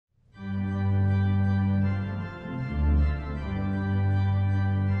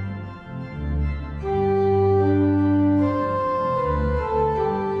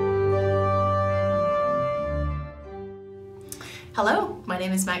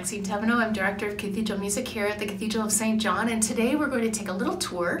name is Maxine Teveno. I'm Director of Cathedral Music here at the Cathedral of St. John, and today we're going to take a little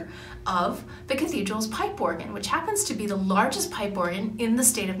tour of the cathedral's pipe organ, which happens to be the largest pipe organ in the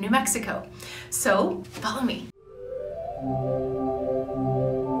state of New Mexico. So, follow me.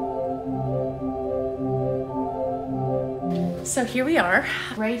 So here we are.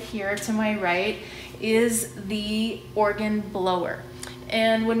 Right here to my right is the organ blower.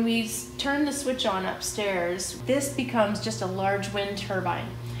 And when we turn the switch on upstairs, this becomes just a large wind turbine.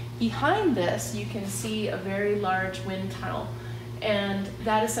 Behind this, you can see a very large wind tunnel. And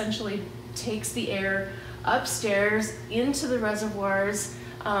that essentially takes the air upstairs into the reservoirs,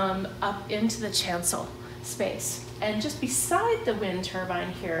 up into the chancel space. And just beside the wind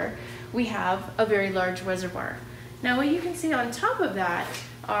turbine here, we have a very large reservoir. Now what you can see on top of that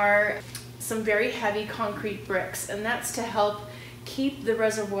are some very heavy concrete bricks, and that's to help keep the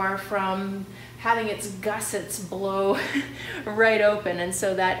reservoir from having its gussets blow right open. And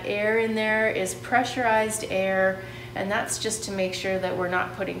so that air in there is pressurized air, and that's just to make sure that we're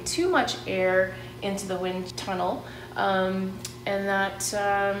not putting too much air into the wind tunnel, and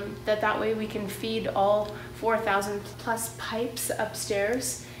that way we can feed all 4,000 plus pipes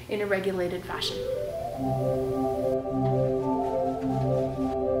upstairs in a regulated fashion.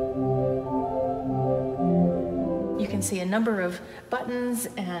 You can see a number of buttons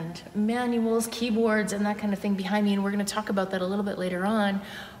and manuals, keyboards, and that kind of thing behind me, and we're going to talk about that a little bit later on.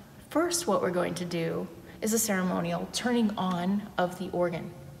 First, what we're going to do is a ceremonial turning on of the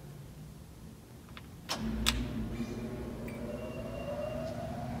organ.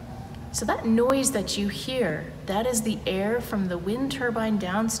 So that noise that you hear, that is the air from the wind turbine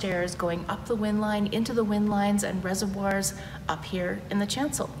downstairs going up the wind line, into the wind lines and reservoirs up here in the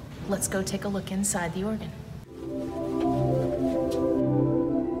chancel. Let's go take a look inside the organ.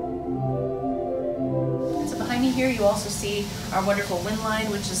 So behind me here, you also see our wonderful wind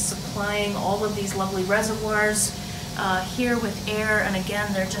line, which is supplying all of these lovely reservoirs here with air, and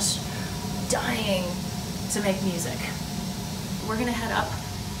again, they're just dying to make music. We're gonna head up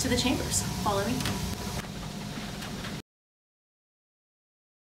to the chambers. Follow me.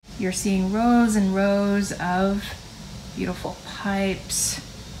 You're seeing rows and rows of beautiful pipes.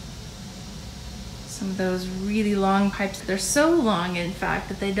 Some of those really long pipes. They're so long, in fact,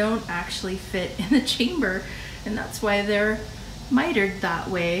 that they don't actually fit in the chamber, and that's why they're mitered that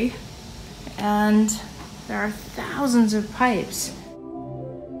way. And there are thousands of pipes.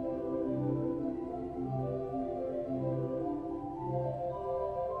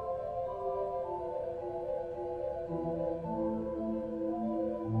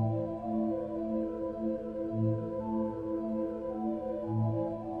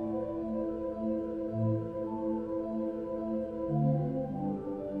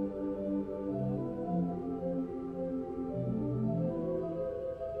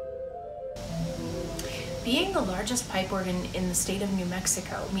 Being the largest pipe organ in the state of New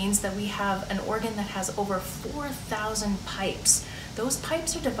Mexico means that we have an organ that has over 4,000 pipes. Those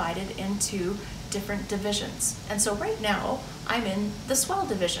pipes are divided into different divisions. And so right now, I'm in the swell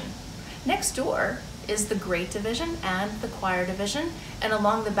division. Next door is the grate division and the choir division, and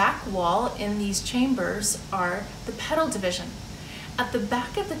along the back wall in these chambers are the pedal division. At the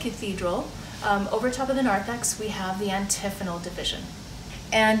back of the cathedral, over top of the narthex, we have the antiphonal division.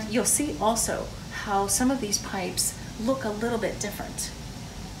 And you'll see also how some of these pipes look a little bit different.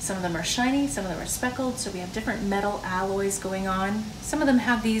 Some of them are shiny, some of them are speckled, so we have different metal alloys going on. Some of them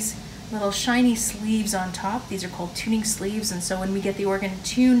have these little shiny sleeves on top. These are called tuning sleeves, and so when we get the organ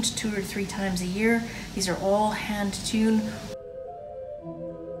tuned 2 or 3 times a year, these are all hand tuned.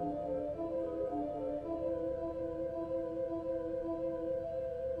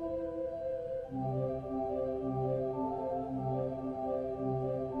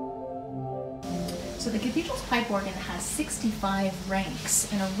 So the cathedral's pipe organ has 65 ranks,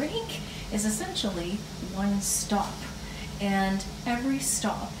 and a rank is essentially one stop. And every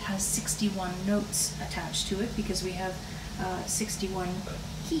stop has 61 notes attached to it because we have 61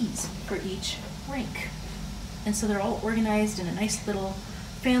 keys for each rank. And so they're all organized in a nice little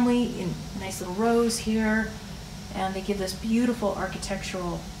family, in nice little rows here, and they give this beautiful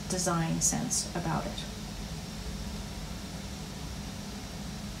architectural design sense about it.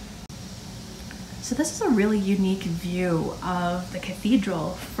 So this is a really unique view of the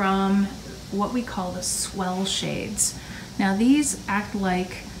cathedral from what we call the swell shades. Now these act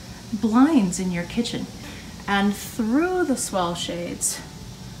like blinds in your kitchen, and through the swell shades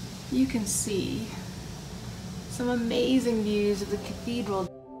you can see some amazing views of the cathedral.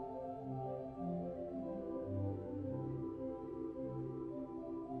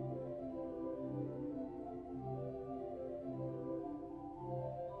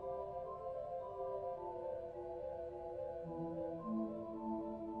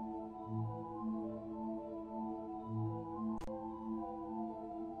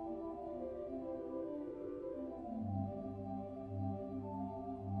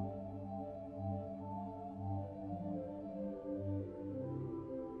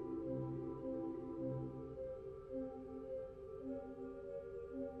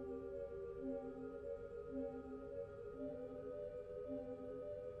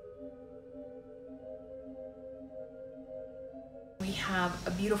 have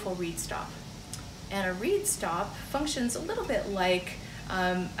a beautiful reed stop. And a reed stop functions a little bit like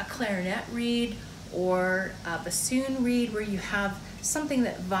a clarinet reed or a bassoon reed, where you have something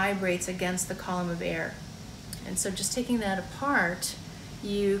that vibrates against the column of air. And so just taking that apart,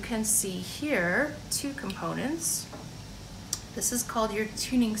 you can see here two components. This is called your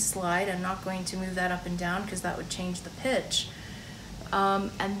tuning slide. I'm not going to move that up and down because that would change the pitch.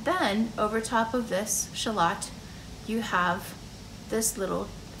 And then over top of this shallot, you have this little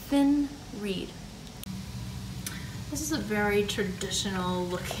thin reed. This is a very traditional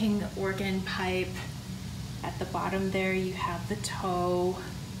looking organ pipe. At the bottom there you have the toe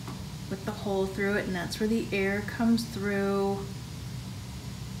with the hole through it, and that's where the air comes through.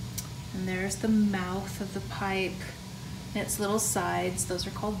 And there's the mouth of the pipe and its little sides. Those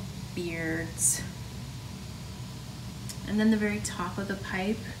are called beards. And then the very top of the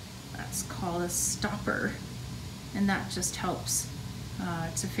pipe, that's called a stopper. And that just helps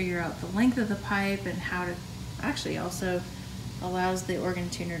to figure out the length of the pipe and how to, actually also allows the organ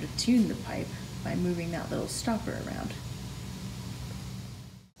tuner to tune the pipe by moving that little stopper around.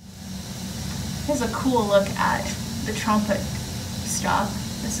 Here's a cool look at the trumpet stop.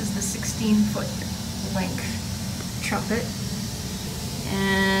 This is the 16-foot length trumpet.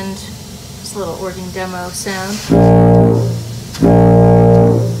 And just a little organ demo sound.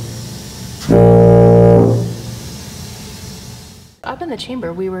 Up in the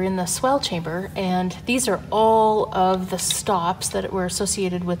chamber, we were in the swell chamber, and these are all of the stops that were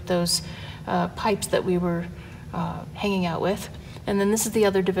associated with those pipes that we were hanging out with. And then this is the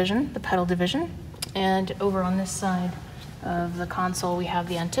other division, the pedal division. And over on this side of the console, we have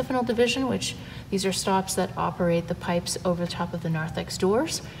the antiphonal division, which these are stops that operate the pipes over the top of the narthex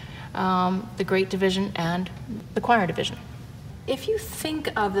doors, the grate division, and the choir division. If you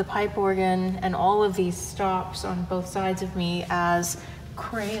think of the pipe organ and all of these stops on both sides of me as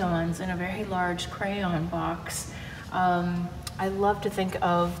crayons in a very large crayon box, I love to think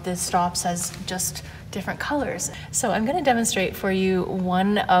of the stops as just different colors. So I'm going to demonstrate for you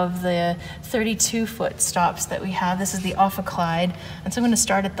one of the 32-foot stops that we have. This is the ophicleide, and so I'm going to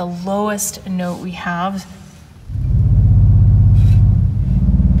start at the lowest note we have.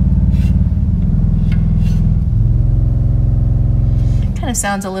 Kind of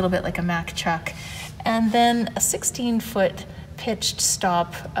sounds a little bit like a Mack chuck. And then a 16-foot pitched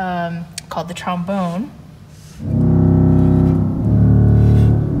stop called the trombone.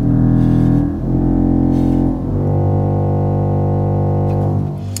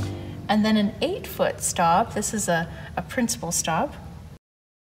 And then an 8-foot stop. This is a principal stop.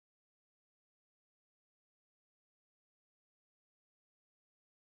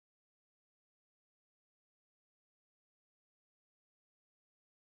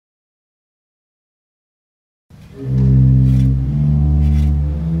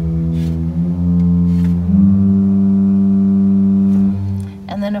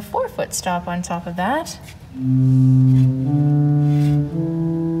 And then a 4-foot stop on top of that.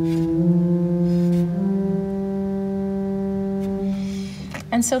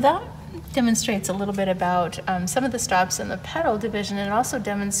 And so that demonstrates a little bit about some of the stops in the pedal division, and it also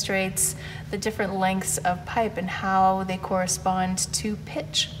demonstrates the different lengths of pipe and how they correspond to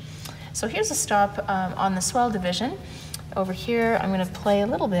pitch. So here's a stop on the swell division. Over here, I'm going to play a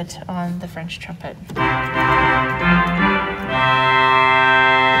little bit on the French trumpet.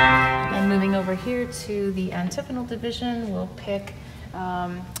 And moving over here to the antiphonal division, we'll pick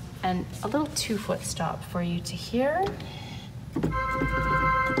a little 2-foot stop for you to hear.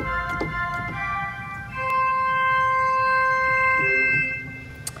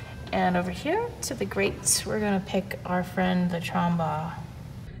 And over here to the grates, we're going to pick our friend the tromba.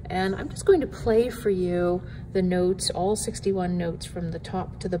 And I'm just going to play for you the notes, all 61 notes from the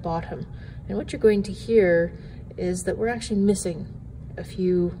top to the bottom. And what you're going to hear is that we're actually missing a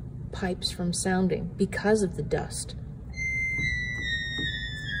few pipes from sounding because of the dust.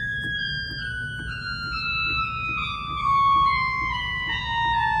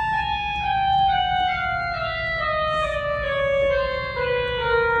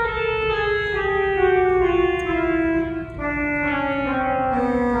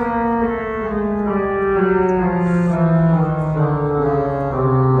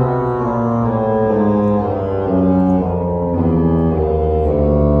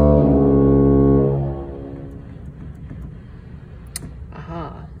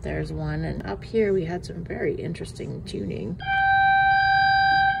 There's one, and up here we had some very interesting tuning.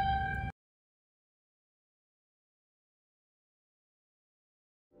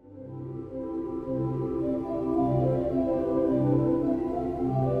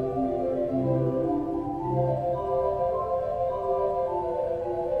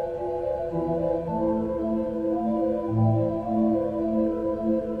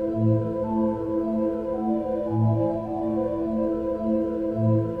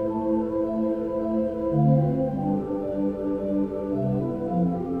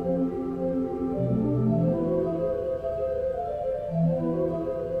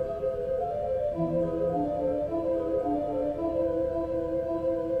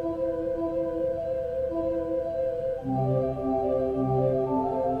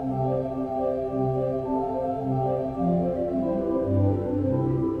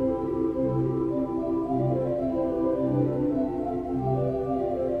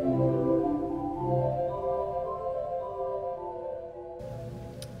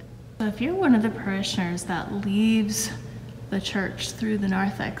 if you're one of the parishioners that leaves the church through the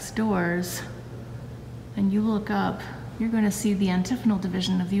narthex doors and you look up, you're going to see the antiphonal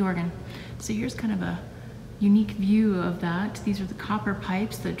division of the organ. So here's kind of a unique view of that. These are the copper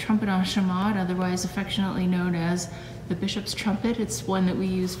pipes, the trumpet en chamade, otherwise affectionately known as the bishop's trumpet. It's one that we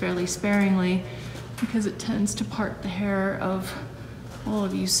use fairly sparingly because it tends to part the hair of all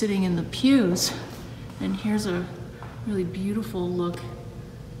of you sitting in the pews. And here's a really beautiful look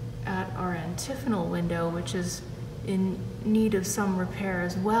at our antiphonal window, which is in need of some repair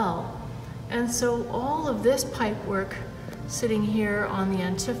as well. And so all of this pipe work sitting here on the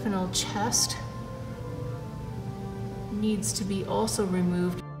antiphonal chest needs to be also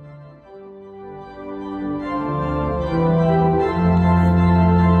removed.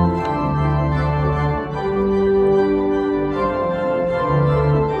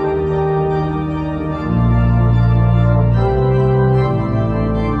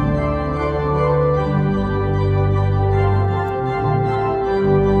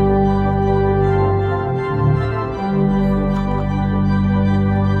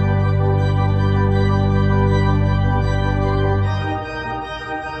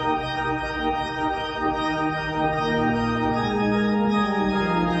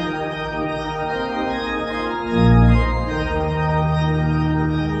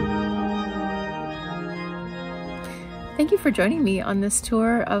 Thank you for joining me on this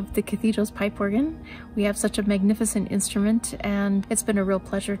tour of the cathedral's pipe organ. We have such a magnificent instrument, and it's been a real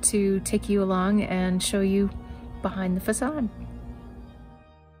pleasure to take you along and show you behind the facade.